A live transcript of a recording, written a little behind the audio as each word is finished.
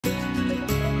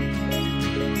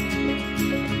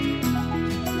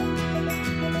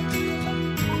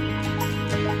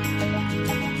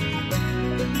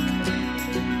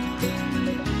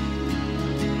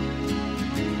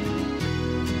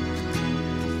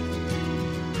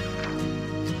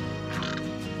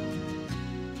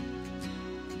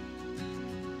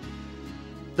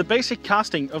The basic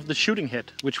casting of the shooting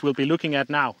head, which we'll be looking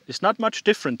at now, is not much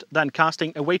different than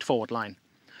casting a weight forward line.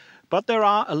 But there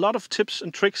are a lot of tips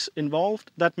and tricks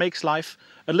involved that makes life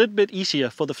a little bit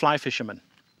easier for the fly fisherman.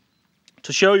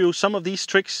 To show you some of these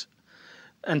tricks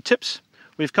and tips,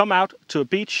 we've come out to a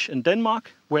beach in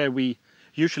Denmark where we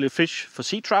usually fish for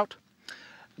sea trout.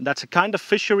 And that's a kind of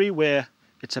fishery where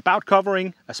it's about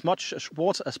covering as much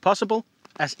water as possible,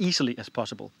 as easily as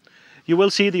possible. You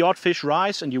will see the odd fish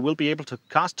rise and you will be able to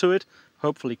cast to it,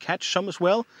 hopefully catch some as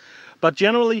well. But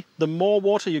generally, the more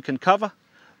water you can cover,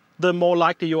 the more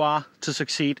likely you are to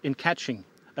succeed in catching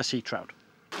a sea trout.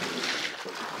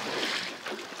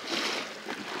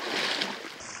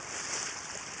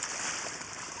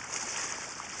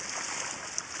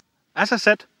 As I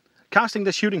said, casting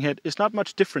the shooting head is not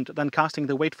much different than casting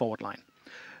the weight forward line,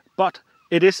 but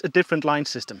it is a different line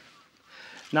system.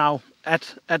 Now,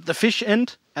 at the fish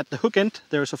end, at the hook end,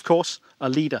 there is of course a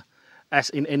leader, as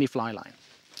in any fly line.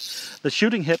 The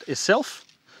shooting head itself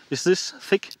is this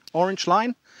thick orange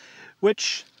line,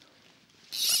 which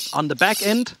on the back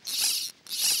end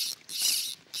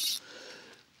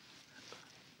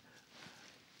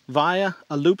via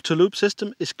a loop-to-loop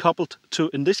system is coupled to,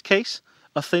 in this case,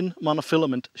 a thin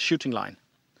monofilament shooting line.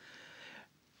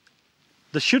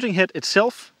 The shooting head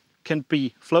itself can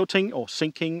be floating or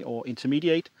sinking or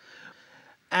intermediate,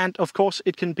 and of course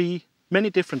it can be many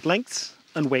different lengths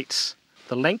and weights.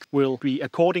 The length will be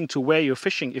according to where you're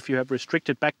fishing. If you have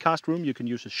restricted backcast room, you can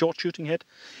use a short shooting head.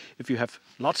 If you have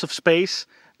lots of space,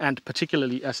 and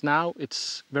particularly as now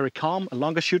it's very calm, a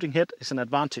longer shooting head is an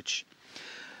advantage.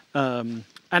 And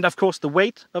of course the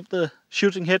weight of the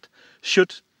shooting head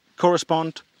should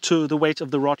correspond to the weight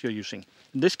of the rod you're using.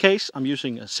 In this case I'm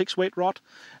using a 6-weight rod,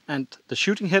 and the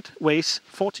shooting head weighs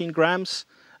 14 grams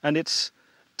and it's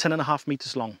 10.5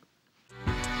 meters long.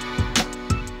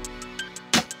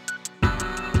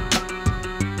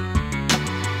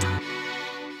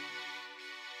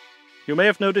 You may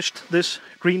have noticed this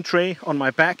green tray on my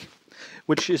back,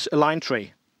 which is a line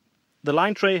tray. The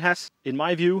line tray has, in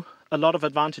my view, a lot of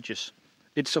advantages.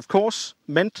 It's of course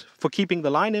meant for keeping the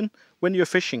line in when you're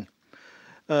fishing.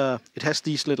 It has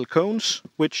these little cones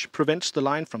which prevents the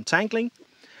line from tangling,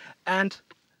 and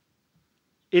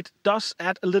it does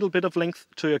add a little bit of length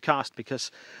to your cast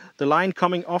because the line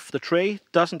coming off the tray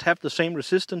doesn't have the same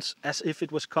resistance as if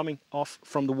it was coming off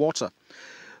from the water.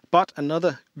 But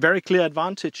another very clear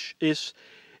advantage is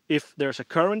if there's a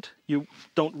current, you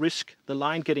don't risk the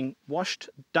line getting washed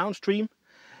downstream,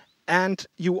 and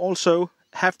you also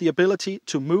have the ability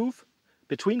to move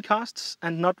between casts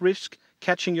and not risk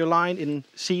catching your line in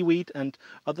seaweed and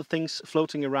other things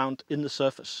floating around in the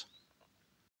surface.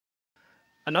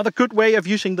 Another good way of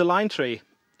using the line tray,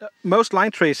 most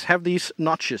line trays have these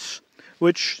notches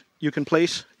which you can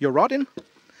place your rod in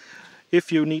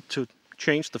if you need to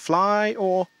change the fly,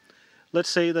 or let's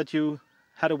say that you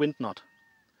had a wind knot.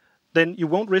 Then you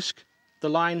won't risk the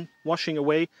line washing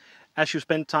away as you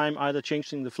spend time either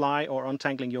changing the fly or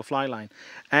untangling your fly line.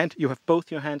 And you have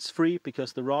both your hands free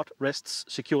because the rod rests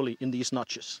securely in these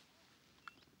notches.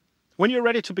 When you're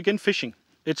ready to begin fishing,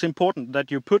 it's important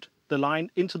that you put the line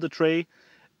into the tray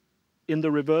in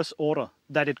the reverse order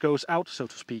that it goes out, so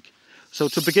to speak. So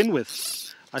to begin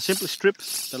with, I simply strip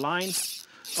the line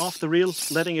off the reel,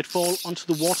 letting it fall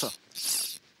onto the water.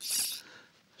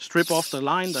 Strip off the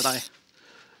line that I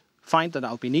find that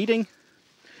I'll be needing.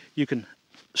 You can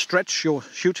stretch your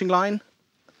shooting line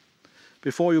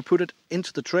before you put it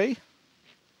into the tray.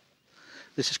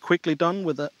 This is quickly done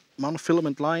with a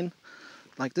monofilament line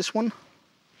like this one.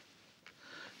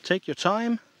 Take your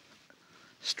time,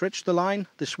 stretch the line.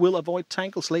 This will avoid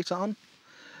tangles later on.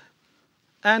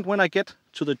 And when I get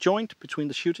to the joint between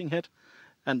the shooting head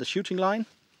and the shooting line,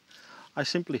 I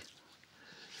simply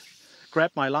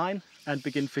grab my line and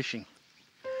begin fishing.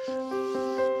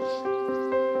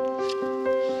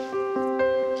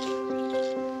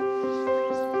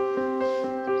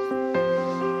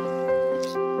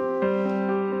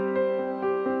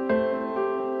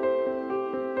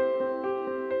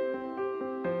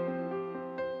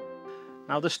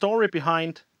 Now the story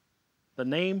behind the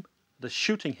name, the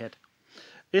shooting head,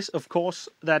 is of course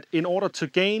that in order to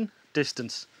gain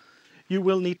distance, you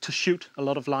will need to shoot a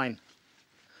lot of line.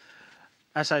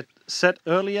 As I said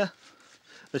earlier,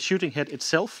 the shooting head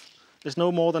itself is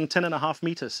no more than 10.5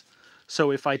 meters.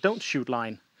 So if I don't shoot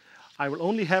line, I will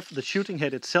only have the shooting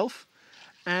head itself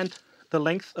and the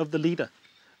length of the leader,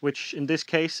 which in this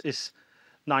case is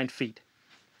 9 feet.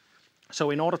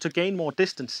 So in order to gain more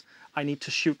distance, I need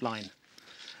to shoot line.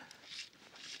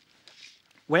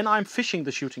 When I'm fishing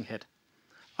the shooting head,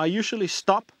 I usually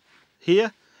stop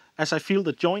here as I feel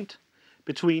the joint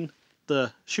between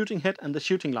the shooting head and the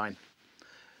shooting line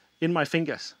in my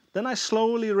fingers. Then I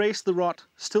slowly raise the rod,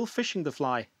 still fishing the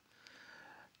fly.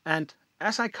 And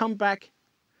as I come back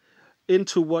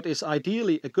into what is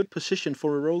ideally a good position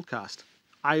for a roll cast,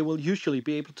 I will usually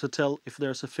be able to tell if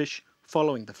there's a fish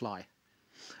following the fly.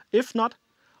 If not,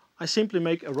 I simply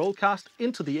make a roll cast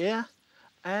into the air,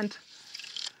 and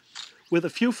with a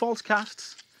few false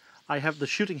casts, I have the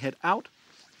shooting head out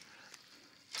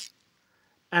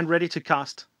and ready to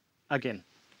cast again.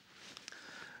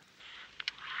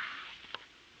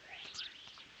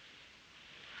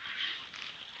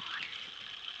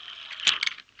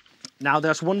 Now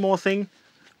there's one more thing,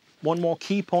 one more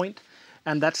key point,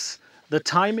 and that's the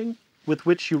timing with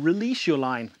which you release your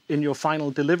line in your final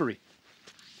delivery.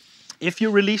 If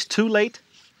you release too late,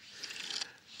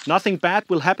 nothing bad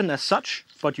will happen as such,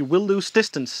 but you will lose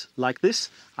distance like this.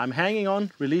 I'm hanging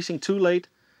on, releasing too late,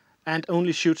 and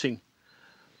only shooting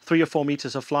 3 or 4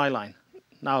 meters of fly line.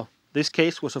 Now, this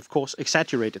case was of course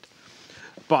exaggerated,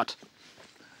 but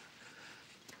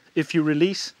if you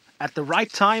release at the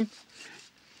right time,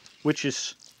 which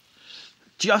is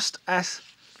just as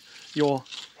your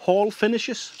haul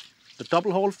finishes, the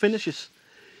double haul finishes,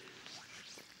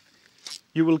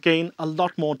 you will gain a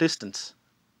lot more distance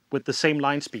with the same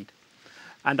line speed.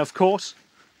 And of course,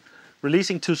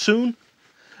 releasing too soon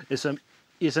is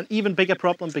an even bigger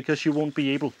problem, because you won't be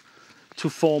able to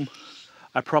form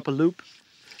a proper loop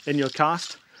in your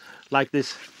cast like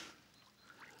this.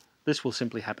 This will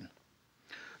simply happen.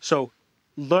 So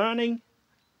learning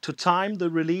to time the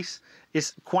release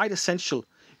is quite essential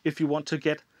if you want to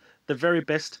get the very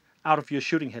best out of your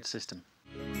shooting head system.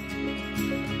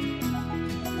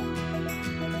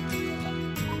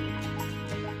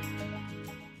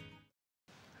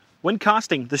 When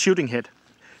casting the shooting head,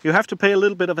 you have to pay a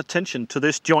little bit of attention to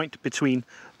this joint between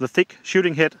the thick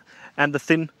shooting head and the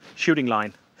thin shooting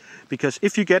line. Because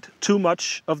if you get too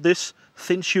much of this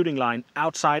thin shooting line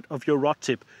outside of your rod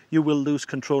tip, you will lose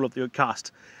control of your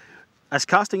cast. As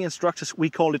casting instructors, we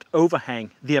call it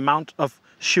overhang, the amount of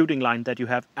shooting line that you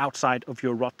have outside of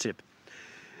your rod tip.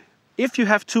 If you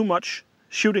have too much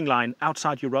shooting line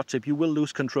outside your rod tip, you will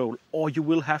lose control, or you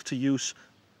will have to use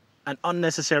an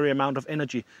unnecessary amount of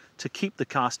energy to keep the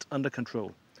cast under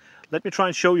control. Let me try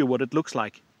and show you what it looks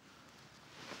like.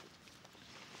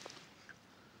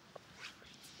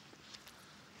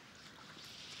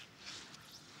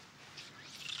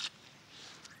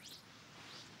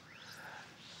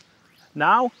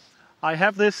 Now I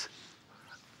have this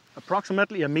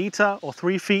approximately 1 meter or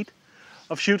 3 feet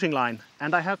of shooting line,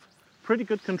 and I have pretty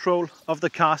good control of the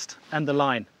cast and the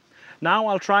line. Now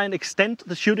I'll try and extend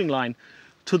the shooting line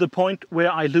to the point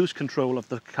where I lose control of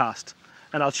the cast,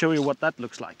 and I'll show you what that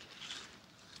looks like.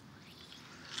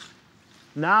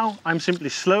 Now I'm simply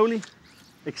slowly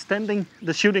extending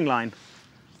the shooting line,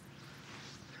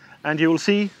 and you will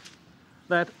see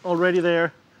that already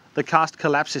there the cast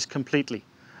collapses completely.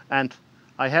 And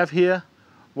I have here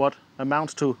what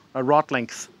amounts to a rod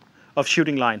length of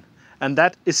shooting line, and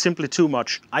that is simply too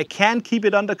much. I can keep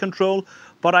it under control,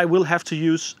 but I will have to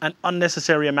use an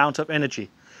unnecessary amount of energy.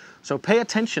 So pay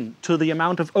attention to the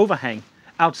amount of overhang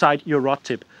outside your rod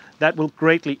tip. That will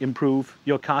greatly improve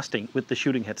your casting with the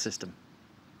shooting head system.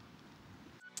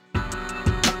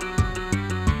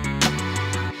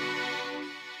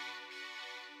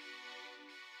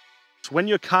 When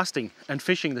you're casting and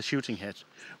fishing the shooting head,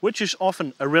 which is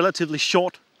often a relatively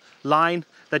short line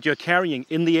that you're carrying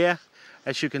in the air,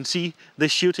 as you can see,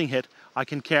 this shooting head I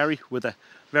can carry with a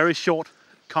very short,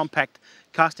 compact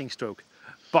casting stroke.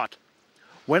 But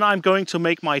when I'm going to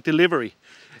make my delivery,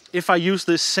 if I use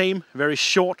this same very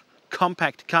short,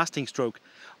 compact casting stroke,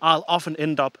 I'll often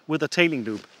end up with a tailing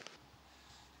loop.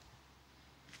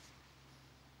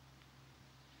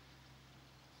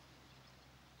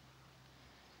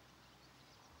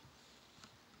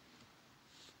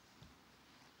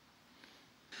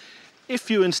 If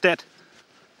you instead,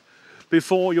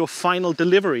 before your final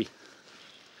delivery,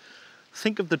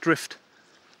 think of the drift,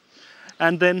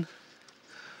 and then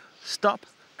stop,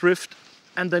 drift,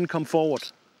 and then come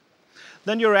forward,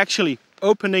 then you're actually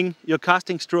opening your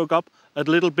casting stroke up a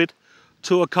little bit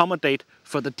to accommodate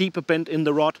for the deeper bend in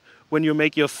the rod when you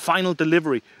make your final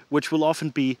delivery, which will often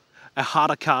be a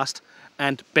harder cast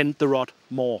and bend the rod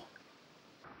more.